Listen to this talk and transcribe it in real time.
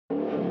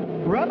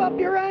Rev up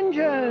your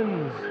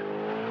engines!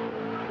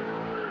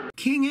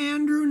 King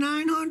Andrew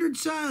 900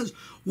 says,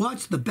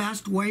 what's the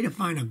best way to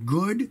find a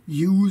good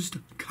used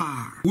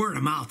car? Word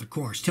of mouth, of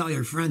course. Tell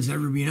your friends and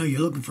everybody you know you're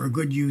looking for a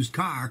good used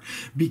car,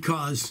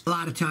 because a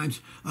lot of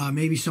times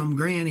maybe some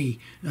granny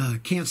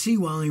can't see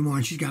well anymore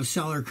and she's got to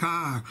sell her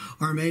car,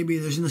 or maybe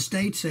there's an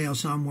estate sale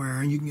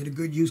somewhere and you can get a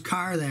good used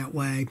car that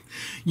way.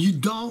 You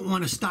don't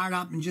want to start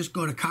up and just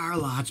go to car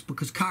lots,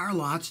 because car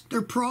lots,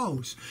 they're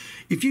pros.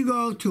 If you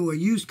go to a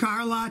used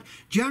car lot,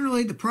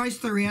 generally the price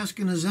they're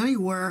asking is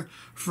anywhere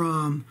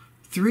from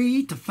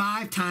 3 to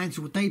 5 times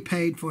what they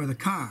paid for the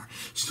car.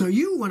 So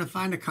you want to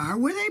find a car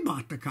where they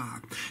bought the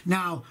car.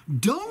 Now,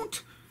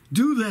 don't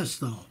do this,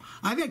 though.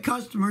 I've had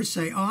customers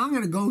say, oh, I'm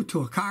going to go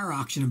to a car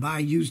auction and buy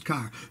a used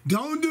car.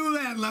 Don't do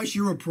that unless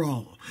you're a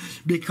pro,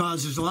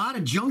 because there's a lot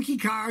of junky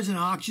cars in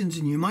auctions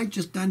and you might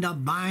just end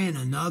up buying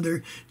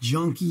another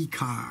junky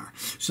car.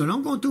 So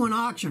don't go to an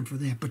auction for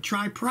that, but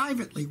try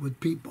privately with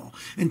people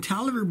and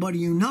tell everybody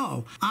you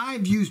know.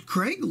 I've used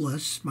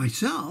Craigslist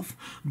myself,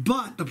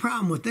 but the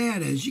problem with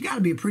that is you got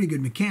to be a pretty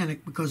good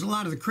mechanic, because a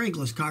lot of the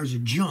Craigslist cars are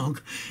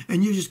junk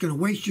and you're just going to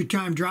waste your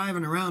time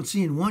driving around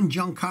seeing one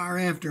junk car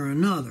after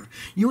another.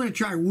 You want to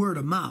try word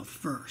of mouth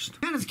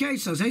first. Kenneth K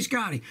says, hey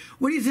Scotty,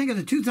 what do you think of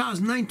the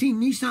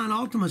 2019 Nissan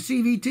Altima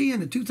CVT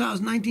and the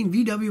 2019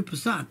 VW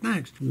Passat?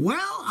 Thanks.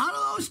 Well, out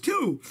of those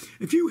two,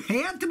 if you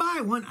had to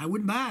buy one, I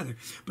wouldn't buy either.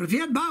 But if you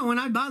had to buy one,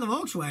 I'd buy the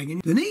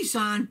Volkswagen. The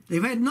Nissan,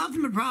 they've had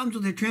nothing but problems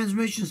with their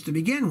transmissions to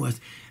begin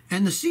with.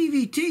 And the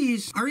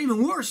CVTs are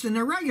even worse than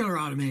their regular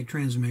automatic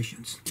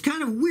transmissions. It's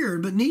kind of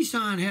weird, but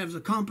Nissan has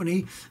a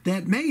company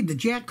that made the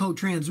Jatco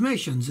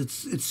transmissions.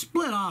 It's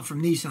split off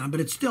from Nissan, but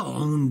it's still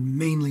owned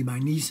mainly by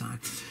Nissan.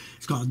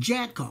 It's called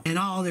Jatco, and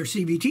all their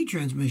CVT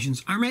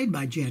transmissions are made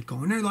by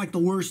Jatco, and they're like the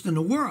worst in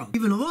the world.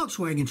 Even the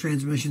Volkswagen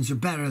transmissions are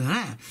better than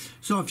that.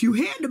 So if you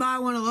had to buy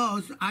one of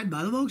those, I'd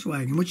buy the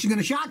Volkswagen, which is going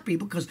to shock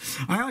people, because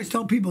I always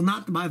tell people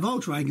not to buy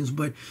Volkswagens,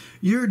 but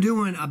you're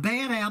doing a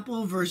bad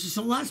apple versus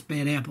a less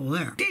bad apple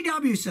there.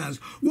 DW says,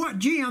 what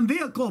GM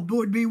vehicle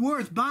would be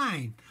worth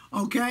buying?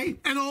 Okay,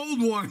 an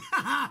old one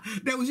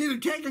that was either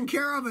taken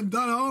care of and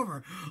done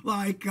over,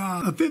 like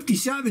a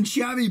 57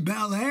 Chevy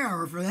Bel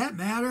Air, or for that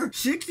matter,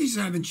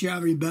 67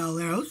 Chevy Bel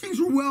Air. Those things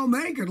were well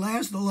made, could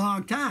last a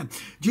long time.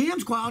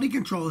 GM's quality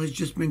control has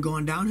just been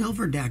going downhill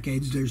for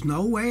decades. There's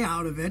no way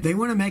out of it. They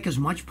want to make as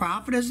much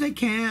profit as they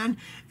can,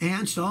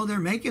 and so they're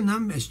making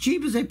them as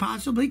cheap as they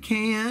possibly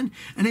can,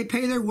 and they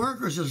pay their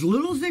workers as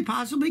little as they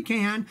possibly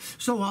can,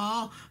 so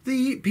all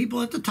the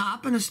people at the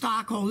top and the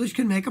stockholders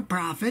can make a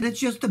profit.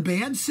 It's just a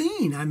bad scene.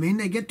 I mean,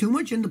 they get too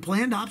much into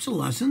planned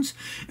obsolescence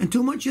and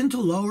too much into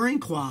lowering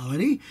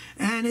quality,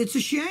 and it's a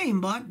shame,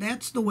 but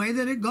that's the way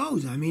that it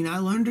goes. I mean, I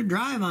learned to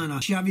drive on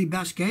a Chevy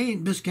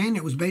Biscayne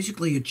that was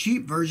basically a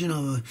cheap version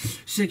of a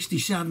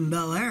 67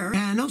 Bel Air,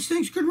 and those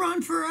things could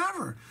run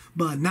forever.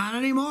 But not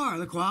anymore.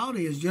 The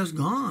quality is just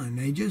gone.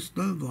 They just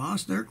have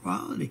lost their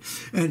quality.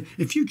 And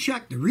if you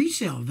check the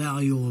resale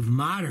value of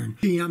modern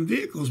GM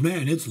vehicles,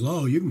 man, it's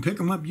low. You can pick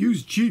them up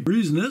used cheap. The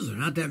reason is they're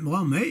not that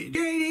well made.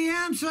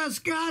 JDM says,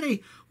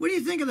 Scotty, what do you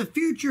think of the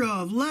future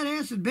of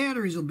lead-acid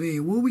batteries will be?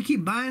 Will we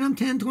keep buying them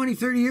 10, 20,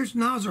 30 years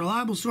from now as a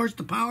reliable source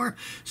to power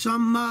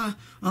some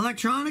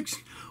electronics?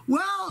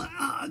 Well,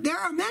 there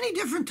are many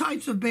different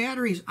types of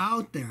batteries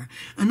out there.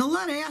 And the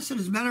lead-acid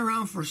has been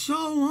around for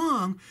so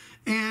long,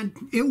 and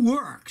it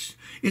works.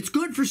 It's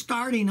good for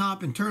starting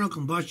up internal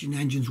combustion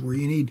engines where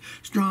you need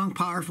strong,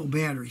 powerful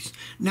batteries.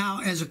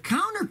 Now, as a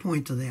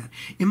counterpoint to that,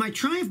 in my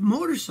Triumph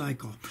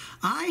motorcycle,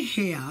 I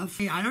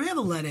don't have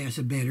a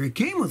lead-acid battery. It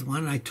came with one,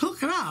 and I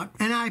took it out,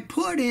 and I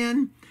put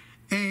in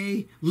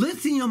a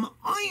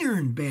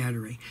lithium-ion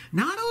battery.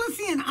 Not a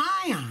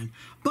lithium-ion,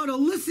 but a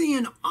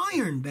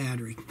lithium-ion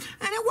battery.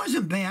 And it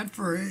wasn't bad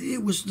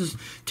it was just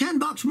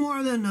 $10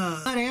 more than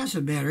a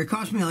lead-acid battery. It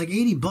cost me like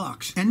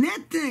 $80. And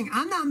that thing,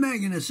 I'm not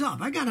making this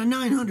up. I got a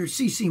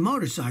 900cc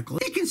motorcycle.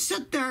 It can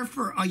sit there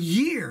for a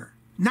year,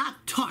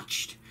 not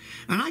touched.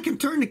 And I can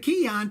turn the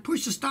key on,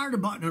 push the starter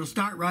button, it'll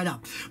start right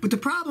up. But the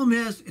problem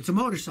is, it's a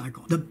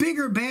motorcycle. The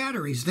bigger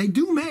batteries, they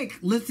do make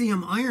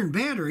lithium-ion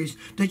batteries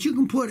that you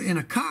can put in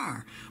a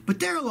car, but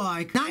they're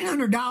like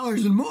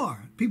 $900 and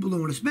more. People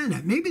don't want to spend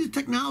that. Maybe the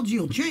technology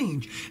will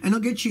change, and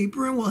they'll get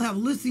cheaper, and we'll have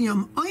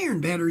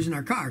lithium-ion batteries in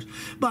our cars.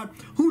 But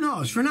who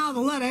knows? For now, the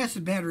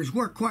lead-acid batteries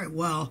work quite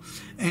well,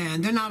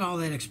 and they're not all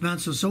that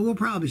expensive, so we'll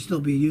probably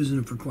still be using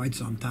them for quite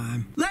some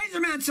time.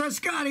 Laserman says,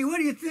 Scotty, what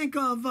do you think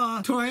of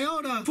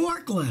Toyota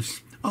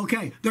forklifts?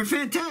 Okay, they're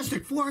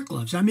fantastic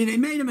forklifts. I mean, they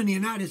made them in the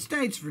United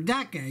States for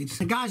decades.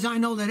 The guys I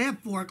know that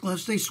have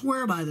forklifts, they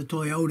swear by the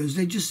Toyotas.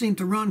 They just seem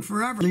to run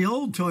forever. The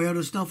old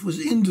Toyota stuff was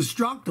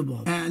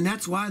indestructible, and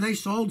that's why they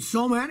sold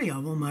so many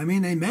of them. I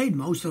mean, they made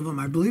most of them.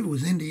 I believe it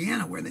was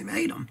Indiana where they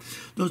made them.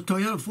 Those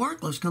Toyota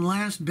forklifts can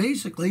last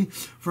basically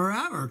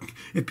forever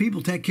if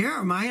people take care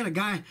of them. I had a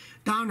guy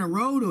down the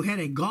road who had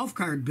a golf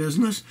cart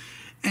business,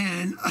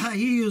 And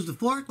he used the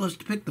forklift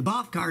to pick the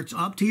golf carts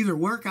up to either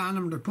work on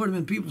them or put them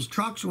in people's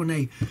trucks when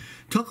they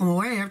took them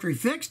away after he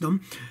fixed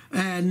them.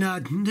 And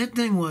that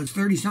thing was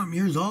 30-something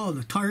years old.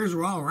 The tires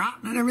were all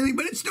rotten and everything,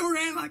 but it still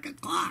ran like a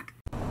clock.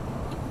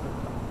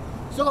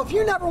 So if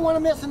you never want to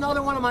miss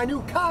another one of my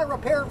new car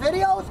repair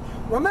videos,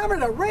 remember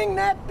to ring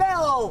that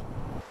bell.